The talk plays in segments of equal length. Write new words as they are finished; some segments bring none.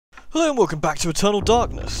Hello and welcome back to Eternal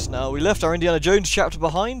Darkness. Now, we left our Indiana Jones chapter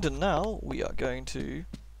behind, and now we are going to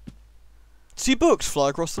see books fly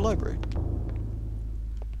across the library.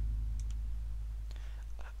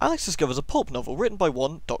 Alex discovers a pulp novel written by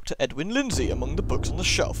one Dr. Edwin Lindsay among the books on the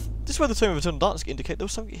shelf. This is where the Tome of Eternal Darkness indicate there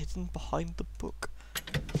was something hidden behind the book.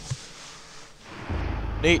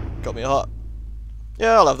 Neat. Got me a heart.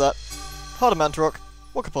 Yeah, I'll have that. Heart of Mantarok.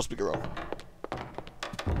 What could possibly go wrong?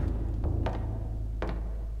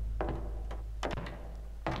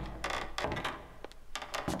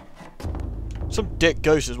 Some dick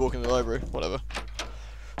ghost is walking in the library. Whatever.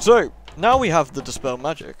 So, now we have the Dispel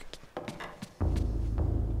Magic.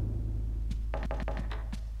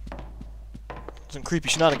 Some creepy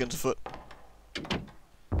shenanigans afoot.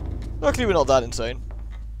 Luckily we're not that insane.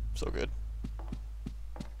 So good.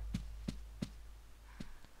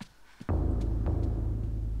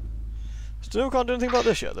 Still can't do anything about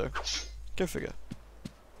this yet though. Go figure.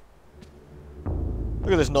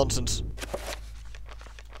 Look at this nonsense.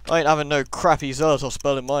 I ain't having no crappy Xelatoth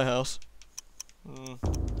spell in my house.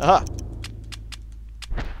 Aha!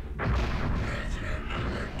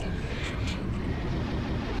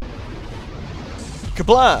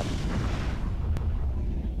 Kablam!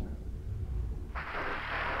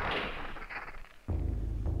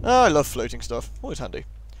 I love floating stuff. Always handy.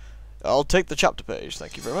 I'll take the chapter page,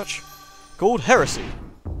 thank you very much. Called Heresy.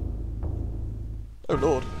 Oh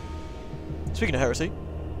lord. Speaking of heresy.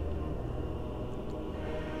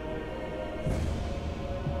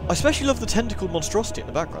 I especially love the tentacled monstrosity in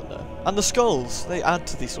the background there. And the skulls, they add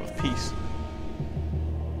to this sort of piece.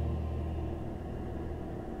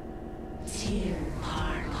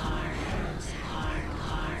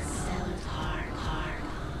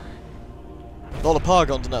 A lot of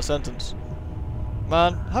paragons in that sentence.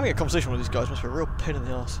 Man, having a conversation with these guys must be a real pain in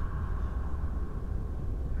the ass.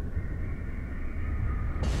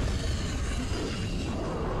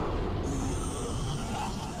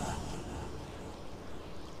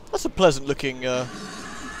 That's a pleasant looking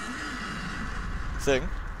thing.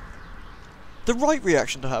 The right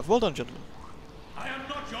reaction to have. Well done, gentlemen. I am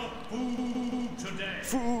not your food today.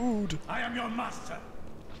 Food! I am your master.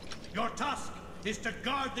 Your task is to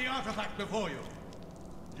guard the artifact before you.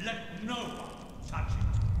 Let no one touch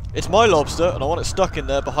it. It's my lobster, and I want it stuck in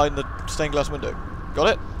there behind the stained glass window. Got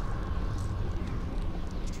it?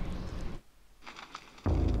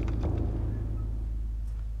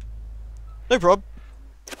 No prob.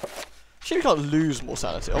 Shit, we can't lose more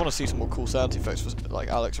sanity. I want to see some more cool sanity effects for, like,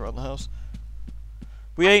 Alex around the house.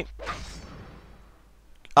 We ain't...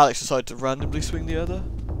 Alex decided to randomly swing the other.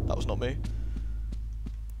 That was not me.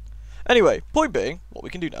 Anyway, point being, what we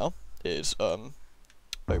can do now is, open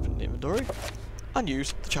the inventory and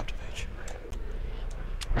use the chapter page.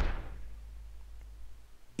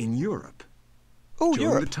 In Europe, Europe.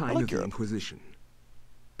 during the time like of the Inquisition,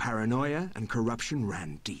 paranoia and corruption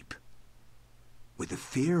ran deep. With the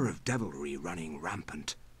fear of devilry running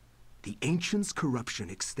rampant, the ancients' corruption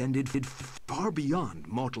extended far beyond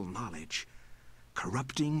mortal knowledge,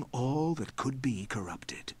 corrupting all that could be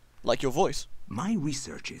corrupted. Like your voice. My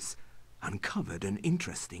researches uncovered an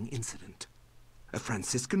interesting incident. A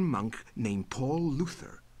Franciscan monk named Paul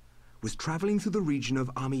Luther was traveling through the region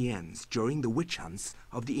of Amiens during the witch hunts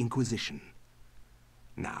of the Inquisition.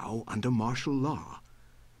 Now, under martial law,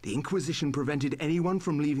 the Inquisition prevented anyone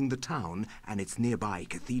from leaving the town and its nearby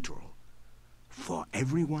cathedral. For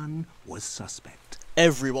everyone was suspect.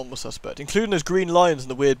 Everyone was suspect, including those green lions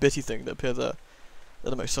and the weird bitty thing that appear there. They're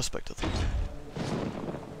the most suspect, I think.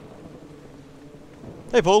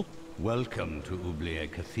 Hey, Paul. Welcome to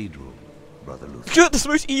Oubliette Cathedral, Brother Luther. Good, that's the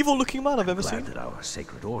most evil-looking man I've ever Glad seen. that our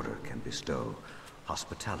sacred order can bestow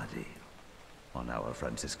hospitality on our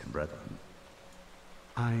Franciscan brethren.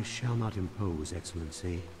 I shall not impose,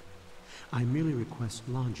 Excellency. I merely request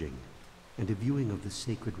lodging and a viewing of the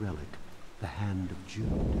sacred relic, the Hand of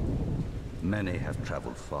Jude. Many have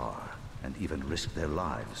traveled far and even risked their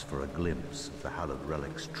lives for a glimpse of the hallowed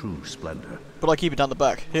relic's true splendor. But I keep it down the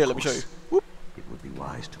back. Here, let me show you. Whoop. It would be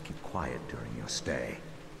wise to keep quiet during your stay.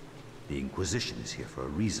 The Inquisition is here for a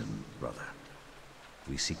reason, brother.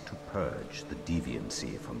 We seek to purge the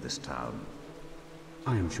deviancy from this town.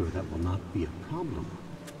 I am sure that will not be a problem.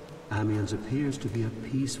 Amiens appears to be a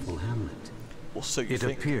peaceful hamlet. Or so you It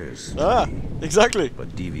think. appears to Ah, be, exactly.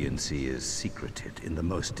 but deviancy is secreted in the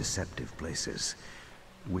most deceptive places,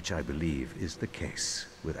 which I believe is the case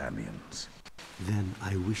with Amiens. Then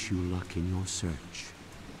I wish you luck in your search.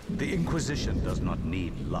 The Inquisition does not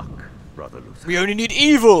need luck, Brother Luther. We only need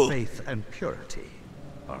evil! Faith and purity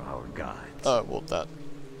are our guides. Oh, well, that.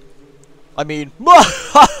 I mean...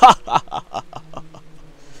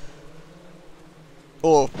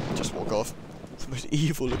 Or just walk off. It's the most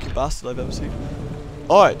evil looking bastard I've ever seen.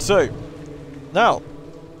 Alright, so now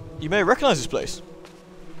you may recognise this place.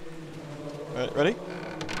 Ready?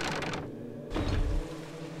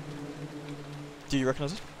 Do you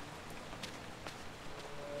recognise it?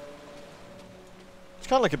 It's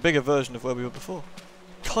kind of like a bigger version of where we were before.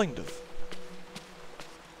 Kind of.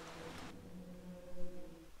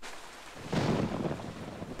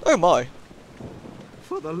 Oh my.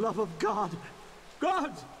 For the love of God!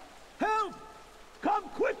 God! Help! Come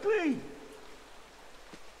quickly!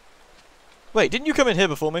 Wait, didn't you come in here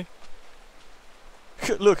before me?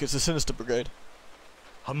 Look, it's the Sinister Brigade.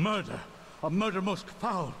 A murder! A murder most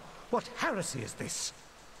foul! What heresy is this?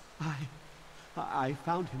 I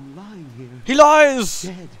found him lying here. He lies!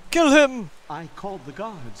 Dead. Kill him! I called the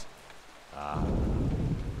guards.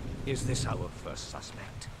 Is this our first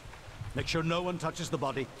suspect? Make sure no one touches the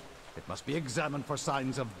body. It must be examined for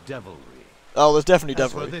signs of devilry. Oh, there's definitely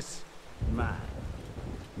As for devilry. this man,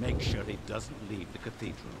 make sure he doesn't leave the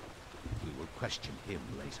cathedral. We will question him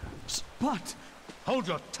later. But Hold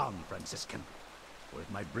your tongue, Franciscan, or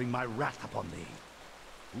it might bring my wrath upon thee.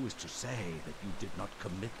 Who is to say that you did not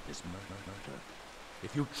commit this murder?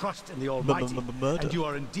 If you trust in the Almighty, Murder. and you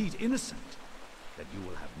are indeed innocent, then you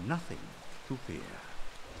will have nothing to fear.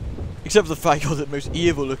 Except for the fact you're the most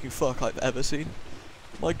evil looking fuck I've ever seen.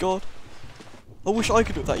 My god. I wish I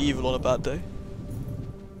could look that evil on a bad day.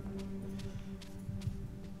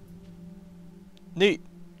 Neat.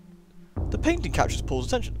 The painting captures Paul's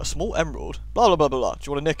attention. A small emerald. Blah blah blah blah blah. Do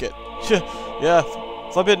you want to nick it? Yeah.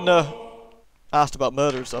 If I've been asked about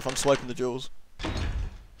murder and stuff, I'm swiping the jewels.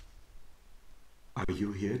 are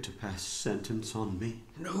you here to pass sentence on me?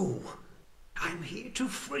 No, I'm here to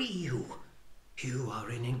free you. You are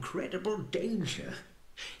in incredible danger.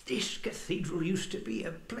 This cathedral used to be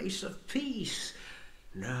a place of peace.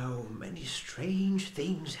 Now many strange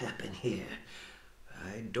things happen here.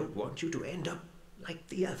 I don't want you to end up like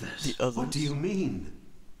the others. The others. What do you mean?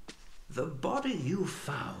 The body you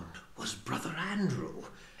found was Brother Andrew,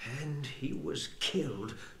 and he was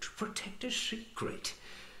killed to protect a secret.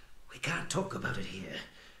 We can't talk about it here.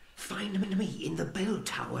 Find me in the bell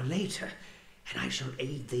tower later, and I shall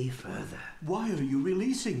aid thee further. Why are you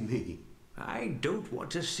releasing me? I don't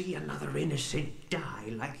want to see another innocent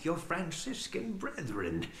die like your Franciscan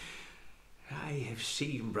brethren. I have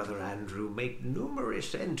seen Brother Andrew make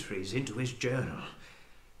numerous entries into his journal.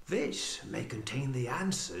 This may contain the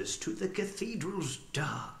answers to the cathedral's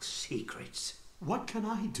dark secrets. What can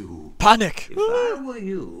I do? Panic! If I were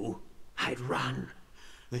you, I'd run.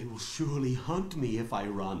 They will surely hunt me if I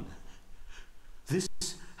run. This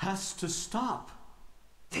has to stop.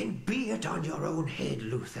 Then be it on your own head,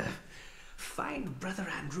 Luther. Find Brother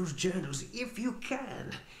Andrew's journals if you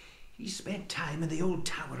can. He spent time in the old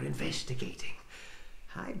tower investigating.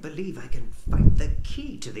 I believe I can find the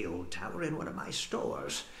key to the old tower in one of my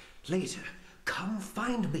stores. Later, come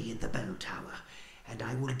find me in the bell tower, and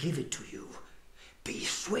I will give it to you. Be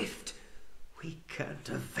swift. We can't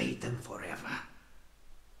evade them forever.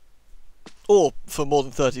 Or for more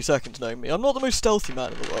than 30 seconds, knowing me. I'm not the most stealthy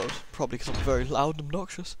man in the world. Probably because I'm very loud and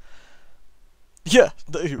obnoxious. Yeah.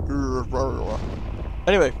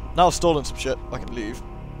 Anyway, now I've stolen some shit, I can leave.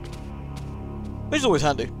 Which is always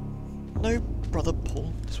handy. No, Brother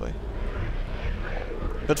Paul, this way.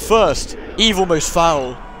 But first, evil most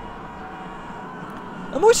foul.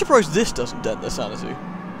 I'm always surprised this doesn't dent their sanity.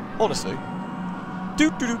 Honestly.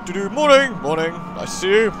 Morning! Morning! Nice to see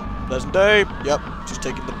you. Pleasant day. Yep, just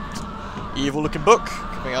taking the evil looking book,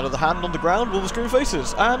 coming out of the hand on the ground with all the screaming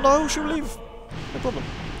faces. And I shall leave. No problem.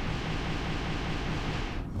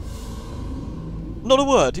 Not a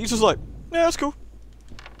word. He's just like, yeah, that's cool.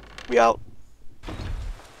 We out.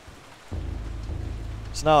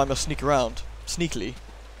 So now I must sneak around. Sneakily.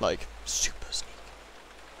 Like, super sneak.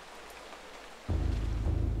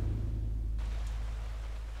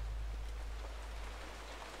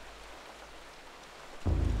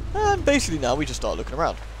 And basically now we just start looking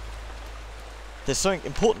around. There's something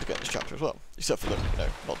important to get in this chapter as well. Except for the,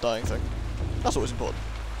 not dying thing. That's always important.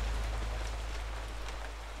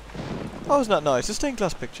 Oh, isn't that nice? The stained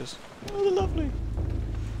glass pictures. Oh, they're lovely.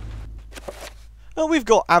 Oh, we've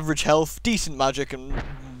got average health, decent magic, and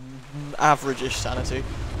average-ish sanity.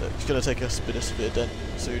 It's going to take us a bit of severe dent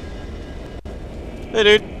soon. Hey,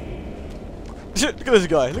 dude. Look at this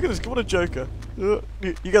guy. Look at this. What a joker. You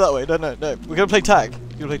go that way. No. We're going to play tag.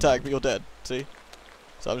 You're going to play tag, but you're dead. See?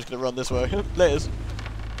 So I'm just going to run this way. Laters.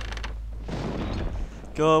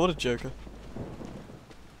 God, what a joker.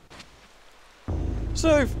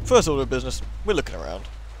 So, first order of business, we're looking around.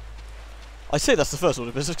 I say that's the first order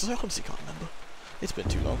of business because I honestly can't remember. It's been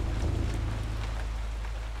too long.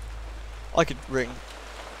 I could ring.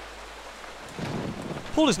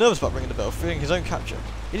 Paul is nervous about ringing the bell, fearing his own capture.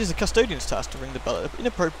 It is the custodian's task to ring the bell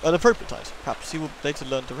at appropriate times. Perhaps he will later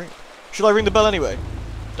learn to ring it. Should I ring the bell anyway?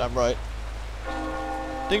 Damn right.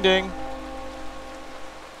 Ding ding.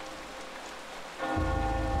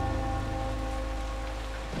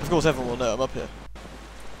 Of course everyone will know I'm up here.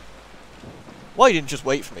 Why you didn't just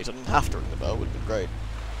wait for me so I didn't have to ring the bell would have been great.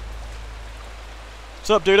 What's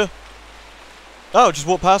up, dude? Oh, just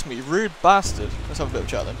walked past me, you rude bastard. Let's have a bit of a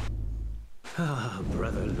chat then. Ah,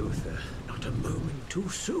 Brother Luther, not a moment too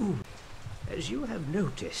soon. As you have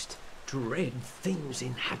noticed, dread things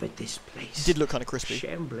inhabit this place. He did look kind of crispy.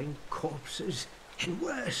 Shambling corpses, and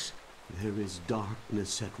worse. There is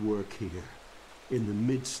darkness at work here, in the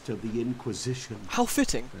midst of the Inquisition. How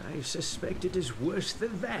fitting. I suspect it is worse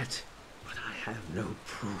than that, but I have no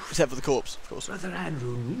proof. Except for the corpse, of course. Brother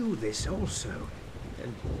Andrew knew this also,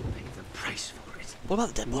 and paid the price for it. What about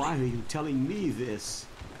the dead body? Why are you telling me this?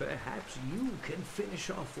 Perhaps you can finish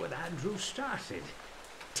off what Andrew started.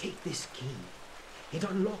 Take this key. It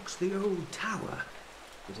unlocks the old tower.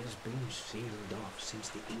 It has been sealed off since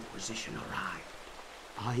the Inquisition arrived.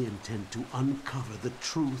 I intend to uncover the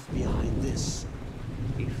truth behind this.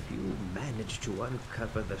 If you manage to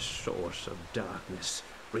uncover the source of darkness,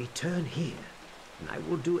 return here, and I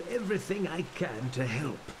will do everything I can to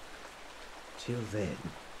help. Till then,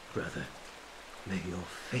 brother, may your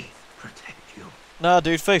faith protect you. Nah,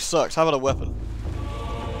 dude, face sucks. How about a weapon?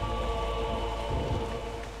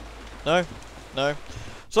 No? No?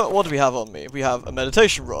 So, what do we have on me? We have a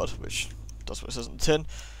meditation rod, which does what it says on the tin,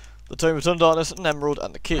 the Tome of Eternal Darkness, an emerald,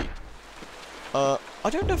 and the key. I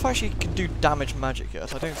don't know if I actually can do damage magic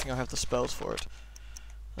yet. I don't think I have the spells for it.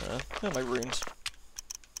 There are my runes.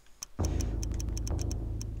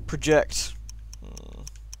 Project.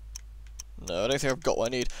 No, I don't think I've got what I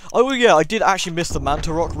need. Oh yeah, I did actually miss the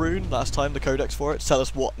Mantarok rune last time, the codex for it. Tell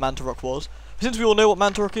us what Mantarok was. But since we all know what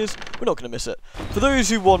Mantarok is, we're not going to miss it. For those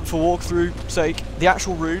who want for walkthrough sake, the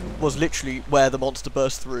actual rune was literally where the monster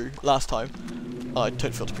burst through last time. I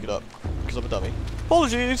totally failed to pick it up, because I'm a dummy.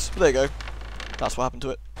 Apologies! But there you go. That's what happened to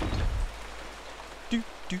it. Do.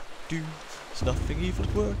 There's nothing evil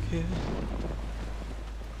at work here.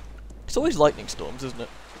 It's always lightning storms, isn't it?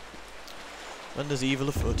 When there's evil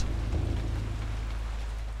afoot.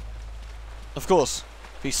 Of course,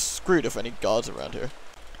 be screwed if any guards around here.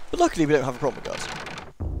 But luckily we don't have a problem with guards.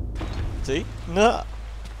 See? Nah.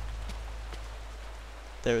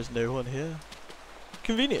 There is no one here.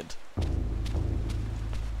 Convenient.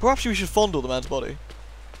 Perhaps we should fondle the man's body.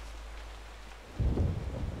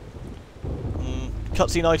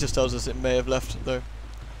 Cutscene-itis tells us it may have left, though.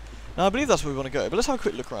 Now I believe that's where we want to go, but let's have a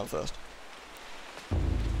quick look around first.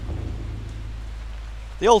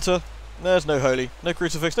 The altar. There's no holy, no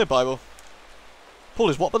crucifix, no Bible. Paul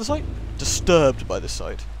is what by the sight? Disturbed by this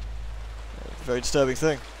sight. A very disturbing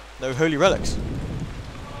thing. No holy relics.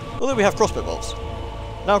 Although we have crossbow bolts.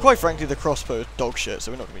 Now, quite frankly, the crossbow is dog shit,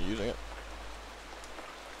 so we're not going to be using it.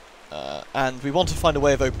 And we want to find a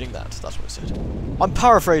way of opening that. That's what it said. I'm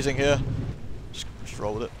paraphrasing here. Just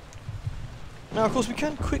roll with it. Now, of course, we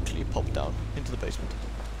can quickly pop down into the basement.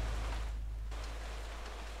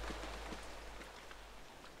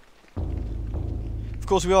 Of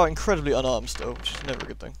course, we are incredibly unarmed still, which is never a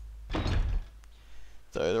good thing.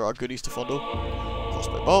 So there are goodies to fondle.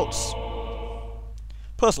 Crossbow bolts.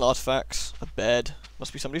 Personal artifacts. A bed.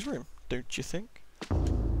 Must be somebody's room, don't you think?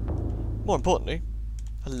 More importantly,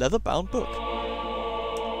 a leather-bound book.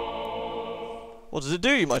 What does it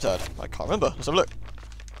do, you might add? I can't remember. Let's have a look.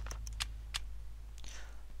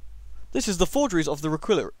 This is the forgeries of the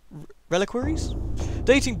reliquaries,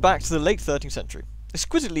 dating back to the late 13th century.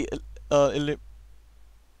 Exquisitely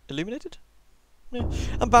illuminated? Yeah.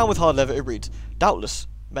 And bound with hard leather, it reads, doubtless,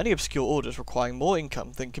 many obscure orders requiring more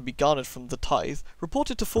income than can be garnered from the tithe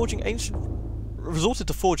resorted to forging ancient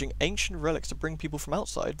relics to bring people from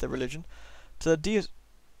outside their religion to their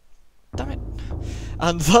damn it.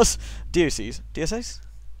 And thus, dioceses.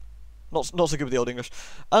 Not so good with the old English.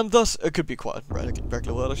 And thus, it could be quite a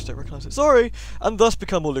regular word, I just don't recognise it. Sorry! And thus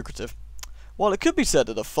become more lucrative. While it could be said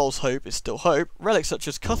that a false hope is still hope, relics such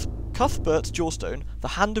as Cuthbert's Jawstone, the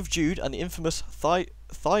Hand of Jude, and the infamous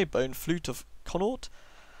thigh-bone flute of Connaught,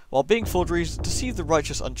 while being forgeries, deceive the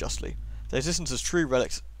righteous unjustly. Their existence as true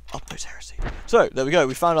relics, utmost heresy. So, there we go,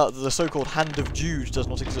 we found out that the so-called Hand of Jude does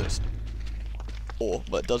not exist. Or,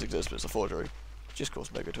 well, it does exist, but it's a forgery. Which is, of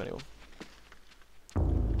course, no good to anyone.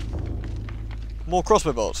 More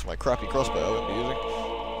crossbow bolts, my crappy crossbow I won't be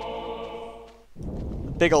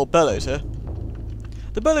using. Big old bellows here.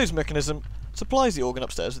 The bellows mechanism supplies the organ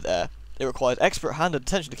upstairs with air. It requires expert hand and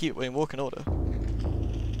attention to keep it in working order.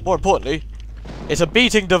 more importantly, it's a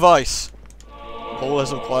beating device. Paul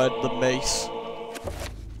has acquired the mace.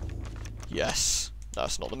 Yes.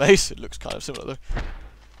 That's not the mace. It looks kind of similar though.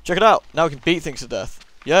 Check it out. Now we can beat things to death.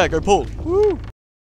 Yeah, go Paul. Woo!